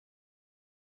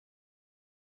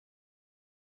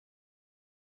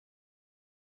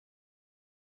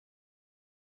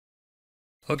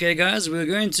Okay guys, we're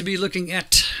going to be looking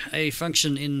at a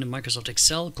function in Microsoft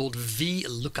Excel called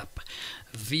VLOOKUP.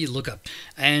 VLOOKUP.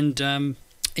 And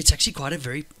it's actually quite a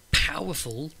very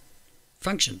powerful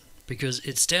function because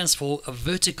it stands for a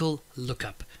vertical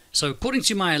lookup. So according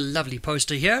to my lovely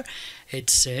poster here, it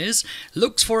says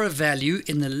looks for a value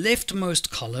in the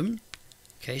leftmost column.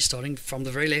 Okay, starting from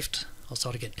the very left, I'll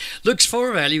start again. Looks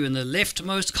for a value in the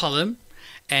leftmost column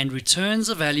and returns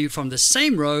a value from the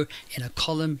same row in a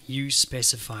column you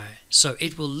specify. So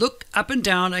it will look up and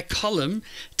down a column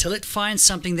till it finds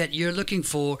something that you're looking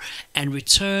for and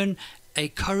return a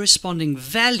corresponding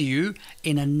value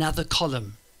in another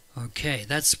column. Okay,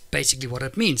 that's basically what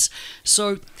it means.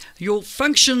 So your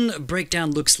function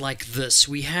breakdown looks like this.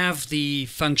 We have the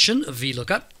function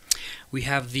VLOOKUP. We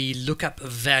have the lookup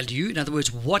value. In other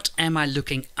words, what am I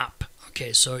looking up?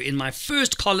 Okay, so in my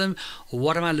first column,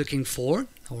 what am I looking for?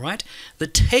 All right. The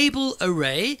table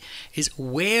array is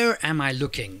where am I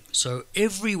looking? So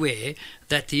everywhere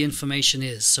that the information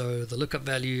is. So the lookup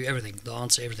value, everything, the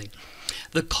answer, everything.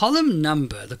 The column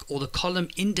number, or the column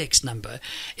index number,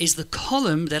 is the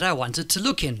column that I wanted to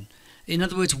look in. In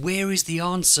other words, where is the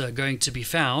answer going to be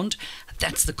found?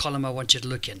 That's the column I want you to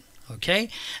look in. Okay,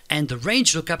 and the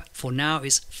range lookup for now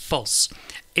is false.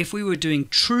 If we were doing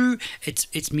true,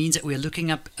 it means that we're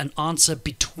looking up an answer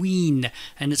between,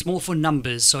 and it's more for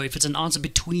numbers. So if it's an answer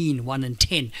between 1 and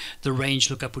 10, the range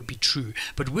lookup would be true.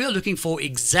 But we're looking for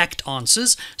exact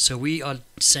answers, so we are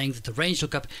saying that the range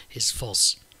lookup is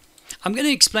false. I'm going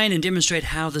to explain and demonstrate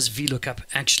how this VLOOKUP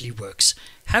actually works.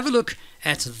 Have a look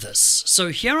at this. So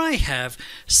here I have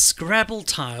Scrabble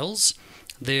tiles.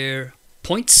 They're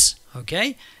points,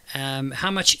 okay?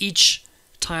 How much each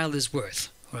tile is worth.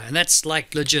 All right, and that's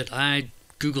like legit. I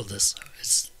googled this.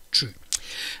 It's true.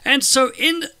 And so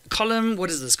in column, what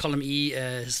is this? Column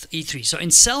E3. So in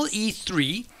cell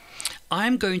E3,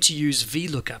 I'm going to use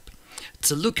VLOOKUP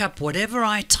to look up whatever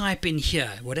I type in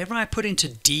here. Whatever I put into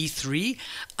D3,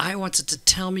 I want it to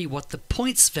tell me what the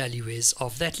points value is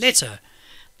of that letter.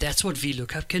 That's what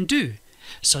VLOOKUP can do.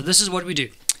 So this is what we do.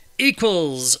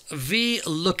 Equals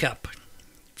VLOOKUP.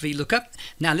 VLOOKUP.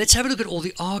 Now let's have a look at all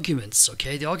the arguments.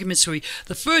 Okay, the arguments.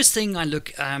 The first thing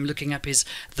I'm looking up is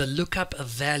the lookup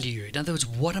value. In other words,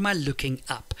 what am I looking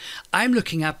up? I'm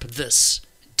looking up this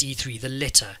D3, the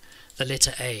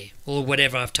letter A, or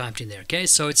whatever I've typed in there. Okay,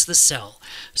 so it's the cell.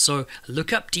 So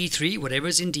lookup D3, whatever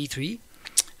is in D3,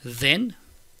 then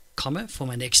comma for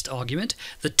my next argument,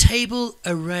 the table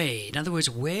array. In other words,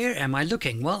 where am I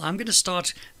looking? Well, I'm going to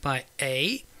start by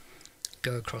A.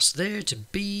 Go across there to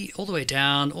B, all the way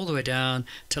down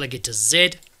till I get to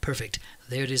Z. Perfect.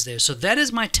 There it is there. So that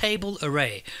is my table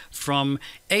array from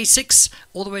A6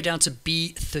 all the way down to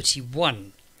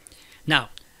B31. Now,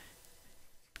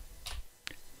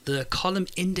 the column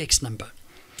index number.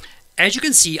 As you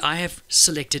can see, I have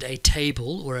selected a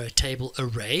table or a table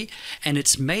array, and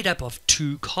it's made up of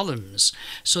 2 columns.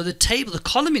 So the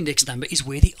column index number is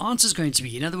where the answer is going to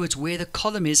be. In other words, where the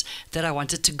column is that I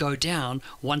want it to go down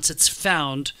once it's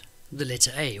found the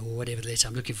letter A or whatever letter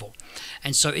I'm looking for.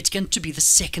 And so it's going to be the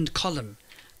second column,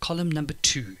 column number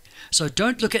 2. So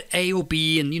don't look at A or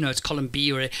B and it's column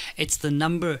B or A. It's the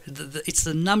number. It's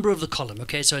the number of the column.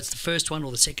 Okay, so it's the first one or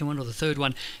the second one or the third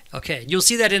one. Okay, you'll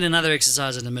see that in another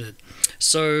exercise in a minute.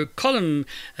 So column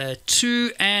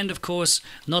 2, and of course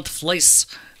not false.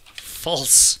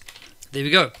 There we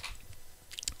go.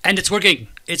 And it's working.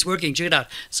 It's working. Check it out.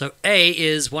 So A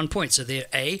is 1 point. So there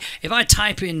A. If I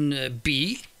type in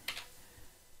B,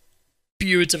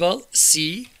 beautiful.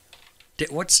 C.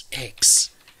 What's X?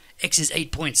 X is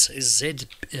 8 points. Is Z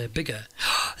bigger?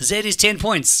 Z is 10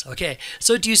 points. Okay,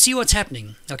 so do you see what's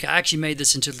happening? Okay, I actually made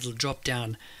this into a little drop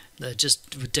down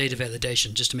just with data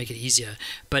validation just to make it easier.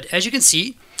 But as you can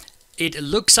see, it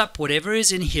looks up whatever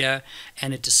is in here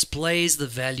and it displays the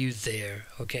value there.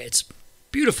 Okay, it's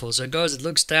beautiful. So it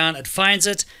looks down, it finds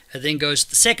it, and then goes to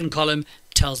the second column,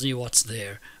 tells me what's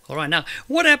there. All right, now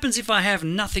what happens if I have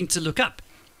nothing to look up?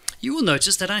 You will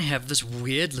notice that I have this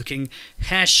weird looking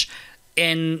hash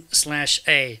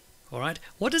n/a. All right,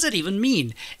 what does that even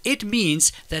mean? It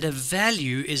means that a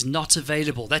value is not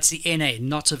available. That's the NA,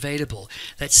 not available.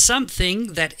 That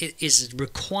something that is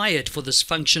required for this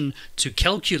function to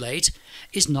calculate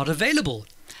is not available.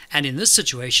 And in this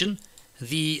situation,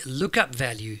 the lookup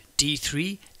value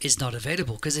D3 is not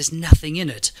available because there's nothing in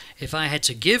it. If I had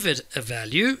to give it a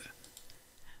value,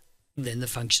 then the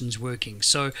function's working.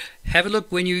 So have a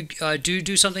look when you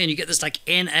do something and you get this like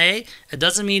NA. It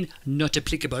doesn't mean not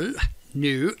applicable.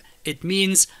 No, it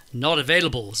means not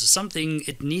available. So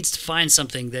it needs to find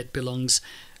something that belongs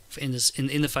in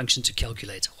the function to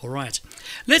calculate. All right,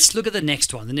 let's look at the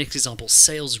next one, the next example,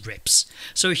 sales reps.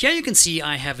 So here you can see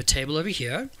I have a table over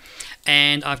here,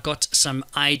 and I've got some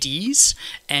IDs,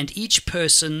 and each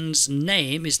person's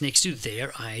name is next to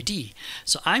their ID.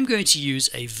 So I'm going to use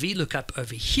a VLOOKUP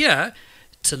over here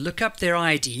to look up their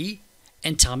ID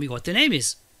and tell me what their name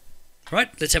is. Right,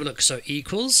 let's have a look. So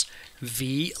equals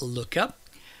VLOOKUP,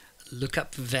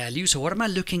 lookup value. So what am I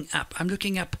looking up? I'm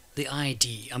looking up the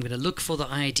ID. I'm going to look for the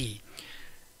ID.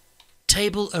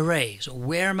 Table array. So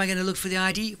where am I going to look for the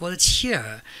ID? Well, it's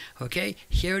here. Okay,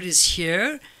 here it is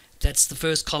here. That's the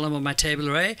first column of my table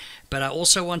array, but I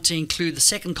also want to include the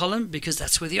second column because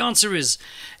that's where the answer is,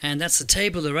 and that's the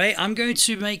table array. I'm going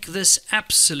to make this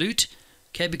absolute,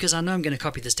 okay, because I know I'm going to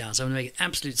copy this down, so I'm going to make it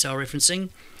absolute cell referencing.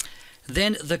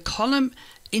 Then the column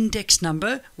index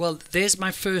number, well, there's my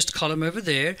first column over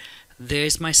there.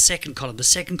 There's my second column. The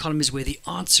second column is where the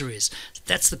answer is.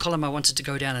 That's the column I wanted to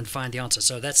go down and find the answer.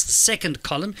 So that's the second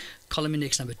column, column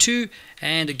index number 2.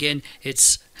 And again,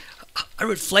 it's, I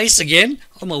wrote place again.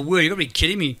 Oh my word, you've got to be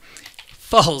kidding me.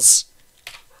 False.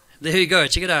 There you go,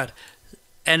 check it out.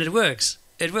 And it works.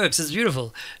 It works, it's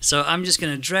beautiful. So I'm just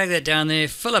going to drag that down there,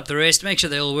 fill up the rest, make sure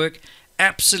they all work.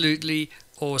 Absolutely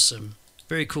awesome.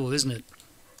 Very cool, isn't it?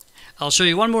 I'll show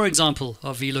you one more example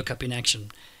of VLOOKUP in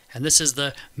action. And this is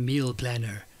the meal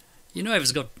planner. You know, if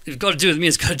it's got to do with me,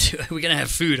 it's got to do. We're going to have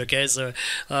food, okay? So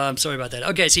I'm sorry about that.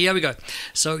 Okay, so here we go.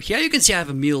 So here you can see I have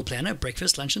a meal planner,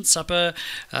 breakfast, lunch, and supper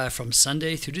from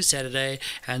Sunday through to Saturday.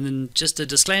 And then just a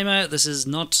disclaimer, this is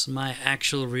not my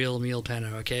actual real meal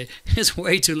planner, okay? There's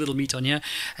way too little meat on here.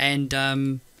 And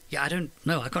yeah, I don't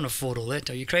know. I can't afford all that.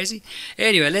 Are you crazy?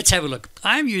 Anyway, let's have a look.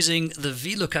 I'm using the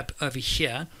VLOOKUP over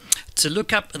here to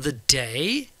look up the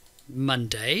day,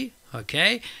 Monday,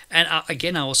 okay? And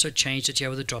again, I also changed it here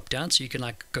with a drop down, so you can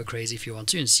like go crazy if you want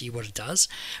to and see what it does.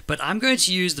 But I'm going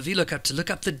to use the VLOOKUP to look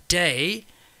up the day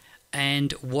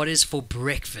and what is for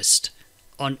breakfast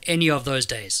on any of those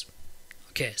days.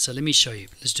 Okay, so let me show you.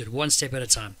 Let's do it one step at a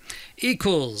time.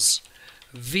 Equals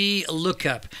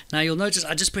VLOOKUP. Now you'll notice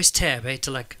I just press tab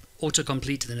to like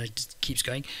autocomplete, and then it just keeps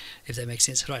going, if that makes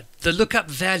sense. Right, the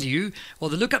lookup value, well,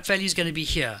 the lookup value is going to be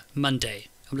here, Monday.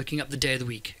 I'm looking up the day of the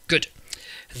week. Good.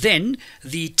 Then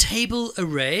the table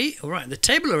array, all right, the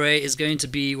table array is going to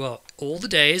be, well, all the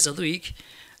days of the week,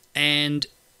 and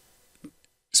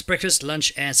it's breakfast,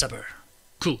 lunch, and supper.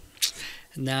 Cool.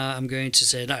 Now I'm going to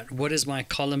say that what is my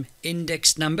column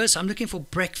index number? So I'm looking for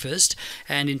breakfast,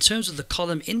 and in terms of the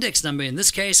column index number in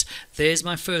this case, there's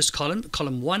my first column,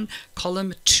 column 1.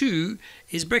 Column 2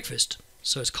 is breakfast,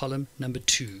 so it's column number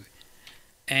 2,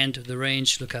 and the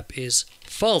range lookup is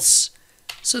false.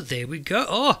 So there we go.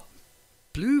 Oh,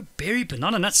 blueberry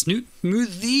banana nut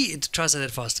smoothie. Try to say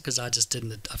that fast because I just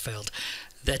didn't. I failed.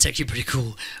 That's actually pretty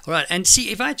cool. All right, and see,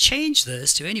 if I change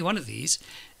this to any one of these,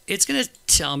 it's going to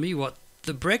tell me what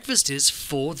the breakfast is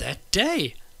for that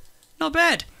day. Not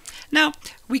bad. Now,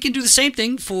 we can do the same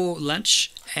thing for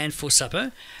lunch and for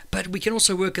supper, but we can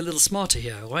also work a little smarter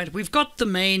here, right? We've got the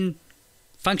main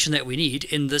function that we need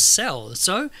in this cell,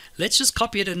 so let's just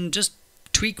copy it and just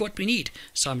tweak what we need.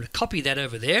 So I'm going to copy that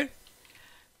over there.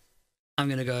 I'm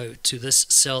going to go to this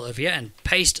cell over here and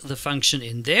paste the function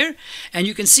in there, and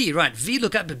you can see, right,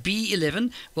 VLOOKUP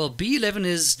B11. Well, B11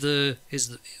 is the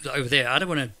over there. I don't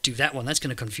want to do that one. That's going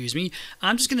to confuse me.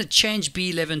 I'm just going to change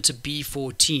B11 to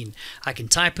B14. I can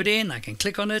type it in. I can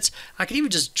click on it. I can even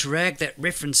just drag that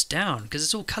reference down because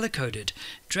it's all color coded.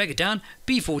 Drag it down.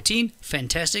 B14.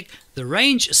 Fantastic. The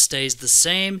range stays the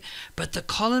same, but the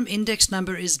column index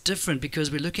number is different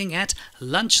because we're looking at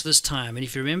lunch this time. And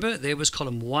if you remember, there was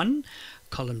column 1,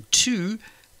 column 2,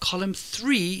 column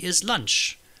 3 is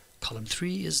lunch. Column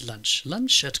 3 is lunch.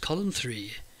 Lunch at column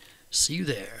 3. See you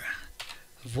there.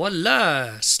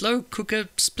 Voila! Slow cooker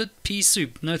split pea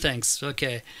soup. No thanks.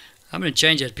 Okay. I'm going to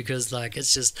change it because like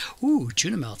it's just, ooh,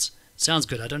 tuna melts. Sounds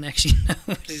good. I don't actually know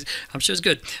what it is. I'm sure it's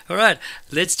good. All right.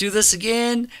 Let's do this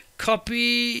again.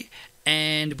 Copy,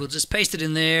 and we'll just paste it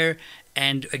in there.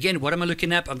 And again, what am I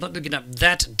looking up? I'm not looking up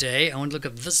that day. I want to look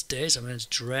up this day, so I'm going to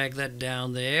drag that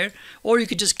down there. Or you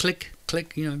could just click,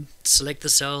 select the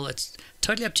cell. It's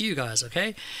totally up to you guys,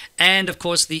 okay? And of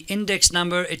course, the index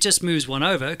number, it just moves one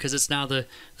over because it's now the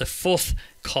fourth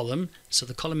column. So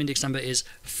the column index number is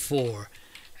 4.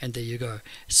 And there you go.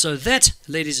 So that,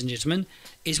 ladies and gentlemen,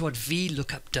 is what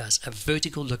VLOOKUP does, a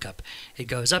vertical lookup. It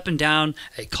goes up and down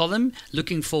a column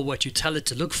looking for what you tell it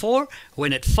to look for.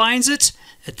 When it finds it,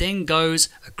 it then goes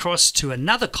across to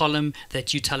another column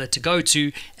that you tell it to go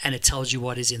to, and it tells you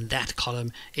what is in that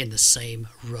column in the same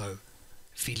row.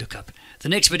 VLOOKUP. The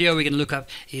next video we're going to look up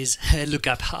is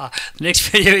the next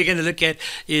video we're going to look at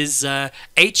is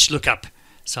HLOOKUP.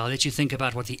 So I'll let you think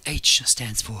about what the H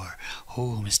stands for.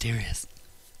 Oh, mysterious.